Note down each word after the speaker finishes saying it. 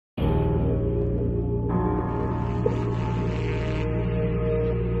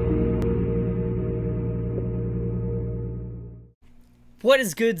What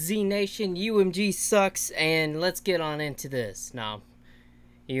is good, Z Nation? UMG sucks, and let's get on into this. Now,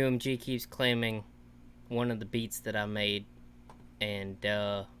 UMG keeps claiming one of the beats that I made, and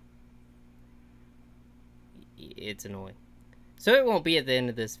it's annoying. So it won't be at the end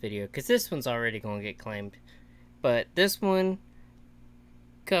of this video, because this one's already going to get claimed. But this one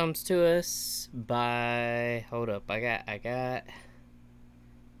comes to us by, hold up, I got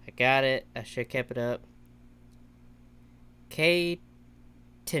it. I should have kept it up.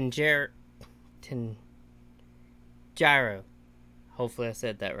 Gyro. Hopefully I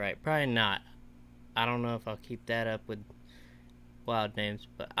said that right. Probably not. I don't know if I'll keep that up with wild names,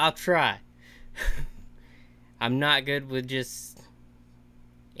 but I'll try. I'm not good with just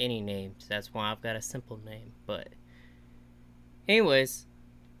any names. That's why I've got a simple name. But anyways,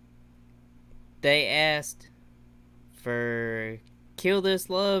 they asked for Kill This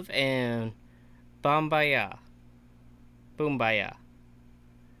Love and Boombayah.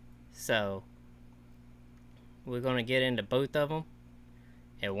 So we're gonna get into both of them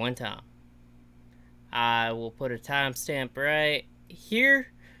at one time. I will put a timestamp right here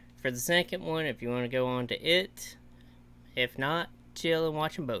for the second one if you want to go on to it. If not, chill and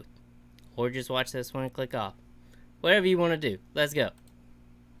watch them both, or just watch this one and click off. Whatever you want to do. Let's go.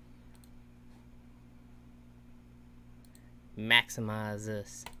 Maximize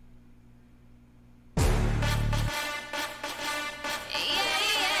this.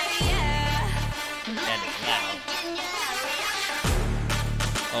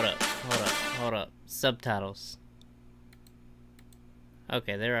 Hold up. Subtitles.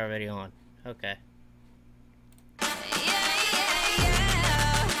 Okay, they're already on. Okay.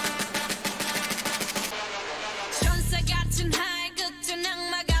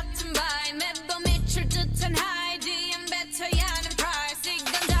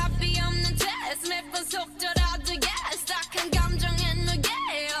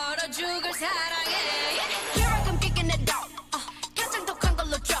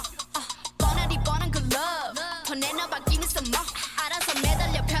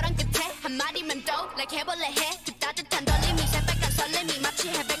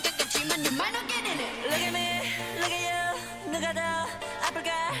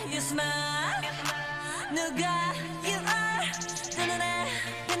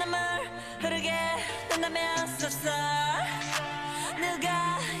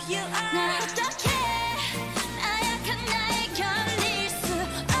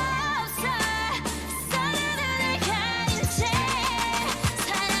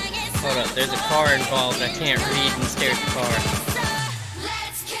 Hold up, there's a car involved. I can't read and stare at the car.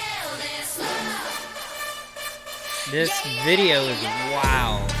 This video is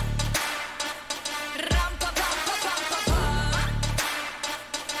wild.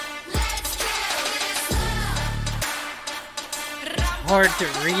 It's hard to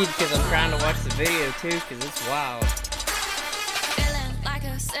read because I'm trying to watch the video too, because it's wild. Feeling like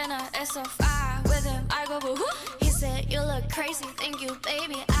a sinner, it's so far with him. I go boo. He said, "You look crazy, thank you,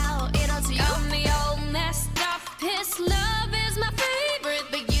 baby. I'll eat all to you." Got me all messed up. His love is my favorite,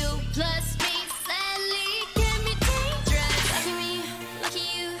 but you plus me sadly can be dangerous. Lucky me, lucky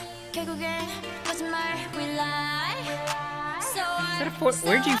you. 결국엔 거짓말 we lie. So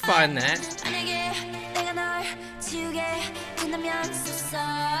where'd you find that? 내가 널 지우게 된다면 so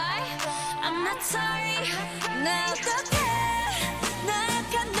sorry. I'm not sorry. 나 어떡해?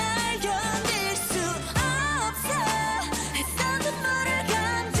 나가 날 견딜 수 없어. 했던 눈물을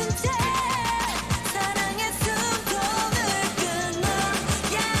감춘 채 사랑의 숨통을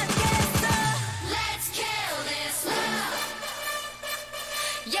끊어야겠어. Let's kill this love.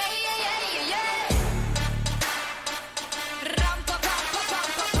 Yeah, yeah, yeah, yeah, yeah.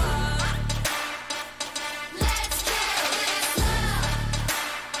 Let's kill this love.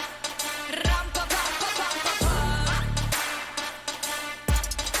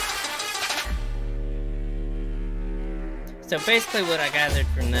 So basically what I gathered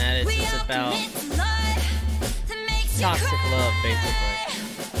from that is it's about toxic love, basically.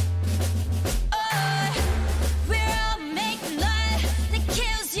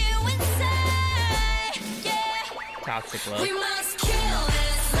 Toxic love. We must kill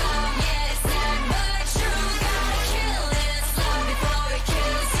this love, yeah, it's sad but true. Gotta kill this love before it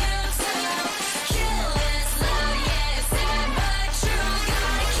kills you too. Kill this love, yeah, it's sad but true.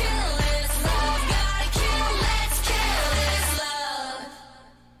 Gotta kill this love, let's kill this love.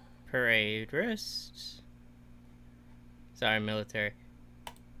 Parade wrists. Sorry, military.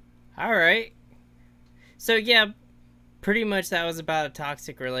 Alright. So yeah, pretty much that was about a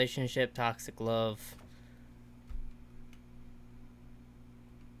toxic relationship, toxic love.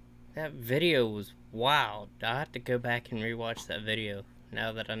 That video was wild. I have to go back and rewatch that video.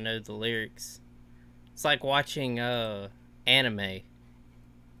 now that I know the lyrics. It's like watching anime.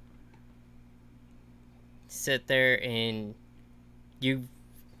 Sit there and you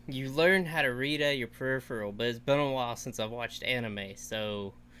learn how to read at your peripheral, but it's been a while since I've watched anime,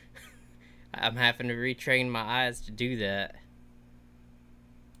 so I'm having to retrain my eyes to do that.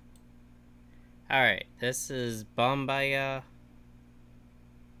 Alright, this is boombayah.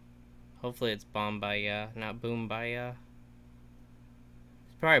 Hopefully it's boombayah, not boombayah.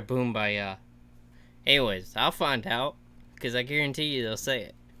 It's probably boombayah. Anyways, I'll find out, because I guarantee you they'll say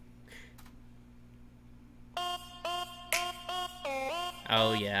it.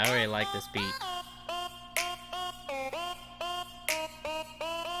 Oh yeah, I already like this beat.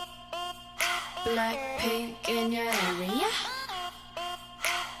 BlackPink in your area.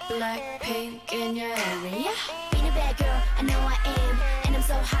 BlackPink in your area. Being a bad girl, I know I am. And I'm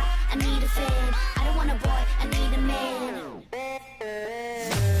so hot, I need a fan. I don't want a boy, I need a man.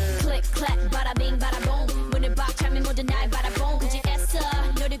 Click, clack, bada bing, bada boom. 문을 박 차면 모두 날 바라본. 굳이 애써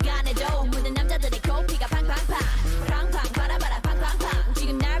노력 안 해도 모든 남자들의 코피가 팡팡팡. 팡팡, 바라바라 팡팡팡.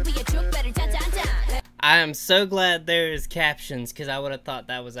 지금 날 위해 축배를 짠짠짠. I am so glad there is captions, because I would have thought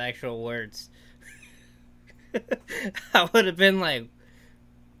that was actual words. I would have been like,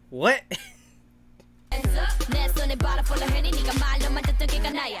 what? I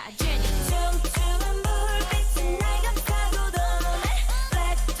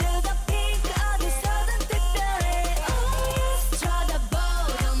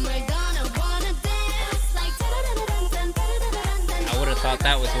would have thought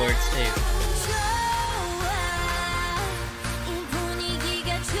that was words too.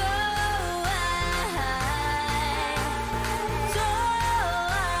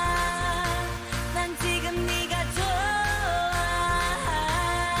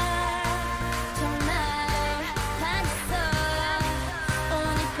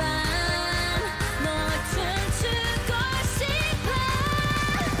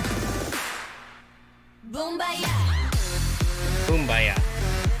 Boombayah.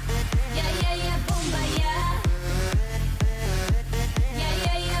 Yeah, yeah, yeah, boombayah. Yeah,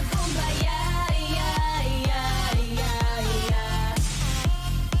 yeah, yeah, boombayah. Yeah, yeah, yeah, yeah.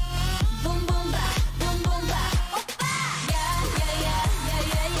 Boom, boom, ba, boom, boom, ba. Yeah, yeah, yeah,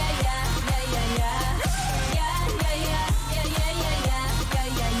 yeah, yeah, yeah, yeah, yeah, yeah. Yeah, yeah, yeah, yeah, yeah, yeah, yeah,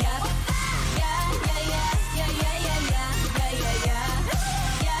 yeah, yeah. Yeah, yeah, yeah, yeah, yeah, yeah, yeah, yeah, yeah, yeah.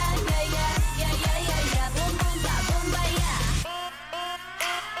 Yeah, yeah, yeah, yeah, yeah, yeah, yeah. Boom, boom, ba, boombayah.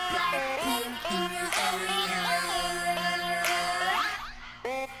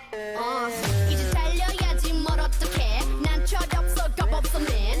 이제 달려야지 뭘 어떡해 난 철없어 겁없어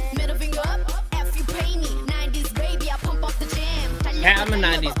man Middle finger up F you pay me 90s baby I pump up the jam Yeah, I'm a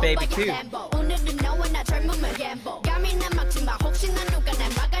 90s baby too. 오늘은 너와 나 젊음을 gamble 감이나 막지 마 혹시나 누가 날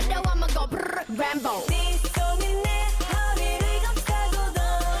막아도 I'ma go brrr Rambo 네 손이 내 허리를 감싸고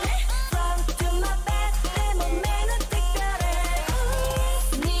도네 Front to my back 내 몸매는 특별해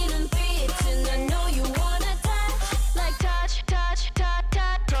네 눈빛은 I know you wanna touch Like touch touch touch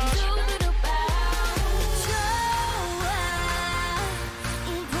touch 두두두바 좋아 이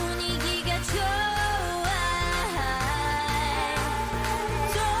분위기가 좋아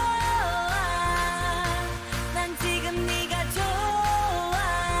난 지금 네가 좋아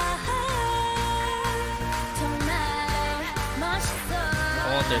정말 멋있어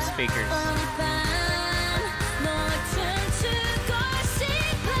I want those speakers. 오늘 밤 너와 춤추고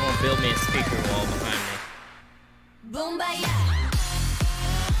싶어 I'm gonna build me a speaker wall behind me. boombayah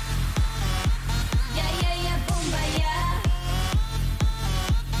yeah yeah yeah boombayah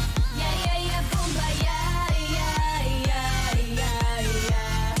yeah yeah yeah boombayah yeah yeah yeah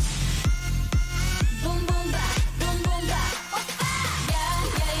yeah boom boom ba boom boom ba yeah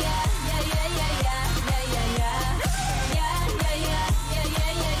yeah yeah yeah yeah yeah yeah yeah yeah yeah yeah yeah yeah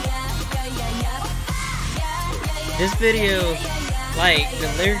yeah yeah yeah yeah yeah yeah. This video, like, the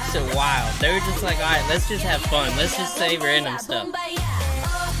lyrics are wild. They were just like, alright, let's just have fun. Let's just say random stuff.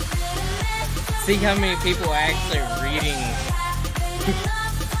 See how many people are actually reading.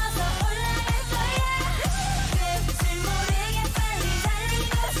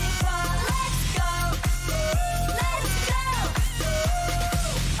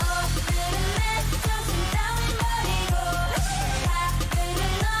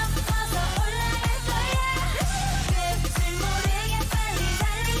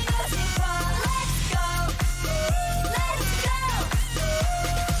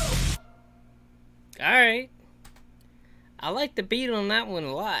 Alright. I like the beat on that one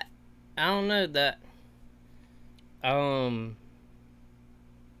a lot. I don't know that. I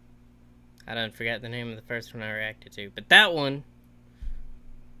don't forget the name of the first one I reacted to. But that one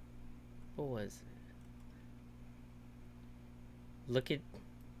What was it? Look at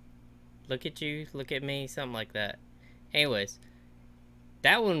you, look at me, something like that. Anyways,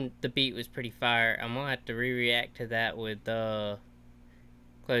 that one, the beat was pretty fire. I'm gonna have to re-react to that with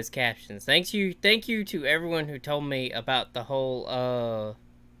closed captions. Thank you to everyone who told me about the whole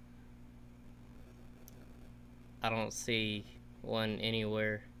I don't see one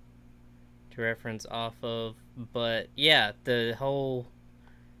anywhere to reference off of, but yeah, the whole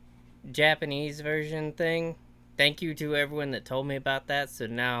Japanese version thing. Thank you to everyone that told me about that. So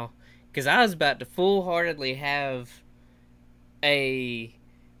now, because I was about to full-heartedly have a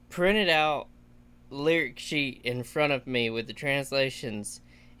printed out lyric sheet in front of me with the translations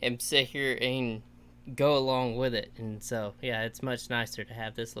and sit here and go along with it. And so, yeah, it's much nicer to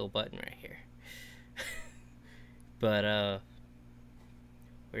have this little button right here. But,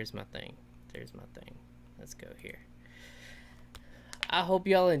 where's my thing? There's my thing. Let's go here. I hope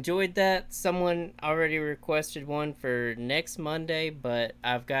y'all enjoyed that. Someone already requested one for next Monday, but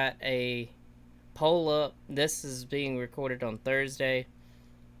I've got a poll up. This is being recorded on Thursday,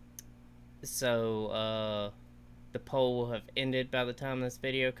 so the poll will have ended by the time this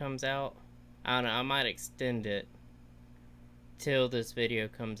video comes out. I don't know, I might extend it till this video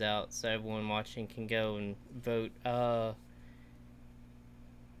comes out so everyone watching can go and vote.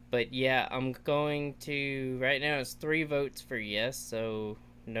 But yeah, I'm going to, right now it's 3 votes for yes, so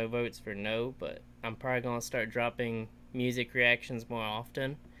no votes for no, but I'm probably going to start dropping music reactions more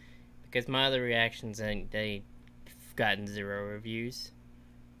often, because my other reactions, they've gotten 0 reviews.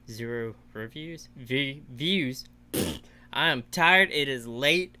 0 reviews? Views. I am tired, it is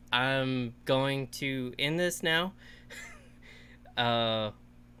late, I'm going to end this now.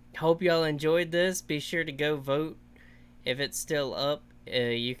 Hope y'all enjoyed this. Be sure to go vote if it's still up.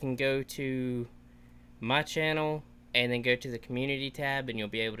 You can go to my channel and then go to the community tab and you'll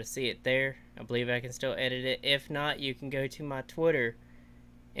be able to see it there. I believe I can still edit it. If not, you can go to my Twitter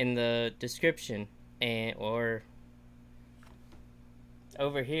in the description, and or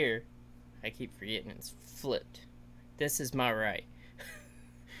over here, I keep forgetting it's flipped. This is my right.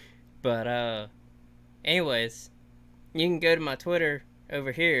 But anyways, you can go to my Twitter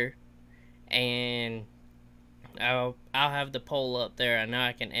over here and I'll have the poll up there. I know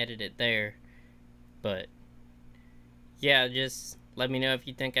I can edit it there, but yeah, just let me know if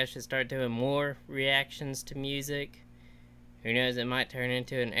you think I should start doing more reactions to music. Who knows, it might turn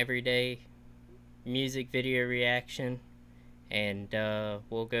into an everyday music video reaction, and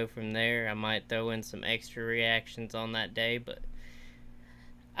we'll go from there. I might throw in some extra reactions on that day, but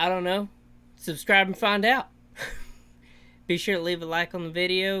I don't know. Subscribe and find out. Be sure to leave a like on the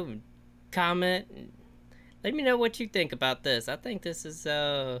video, and comment, and let me know what you think about this. I think this is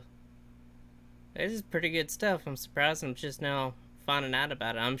pretty good stuff. I'm surprised I'm just now finding out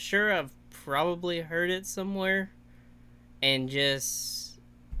about it. I'm sure I've probably heard it somewhere and just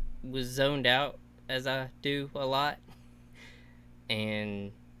was zoned out, as I do a lot,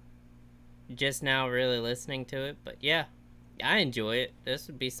 and just now really listening to it. But yeah, I enjoy it. This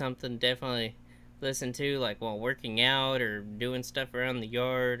would be something definitely listen to, like while working out or doing stuff around the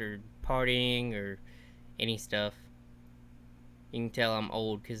yard or partying or any stuff. You can tell I'm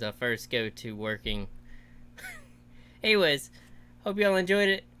old because I first go to working. Anyways, hope y'all enjoyed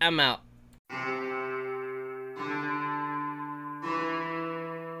it. I'm out.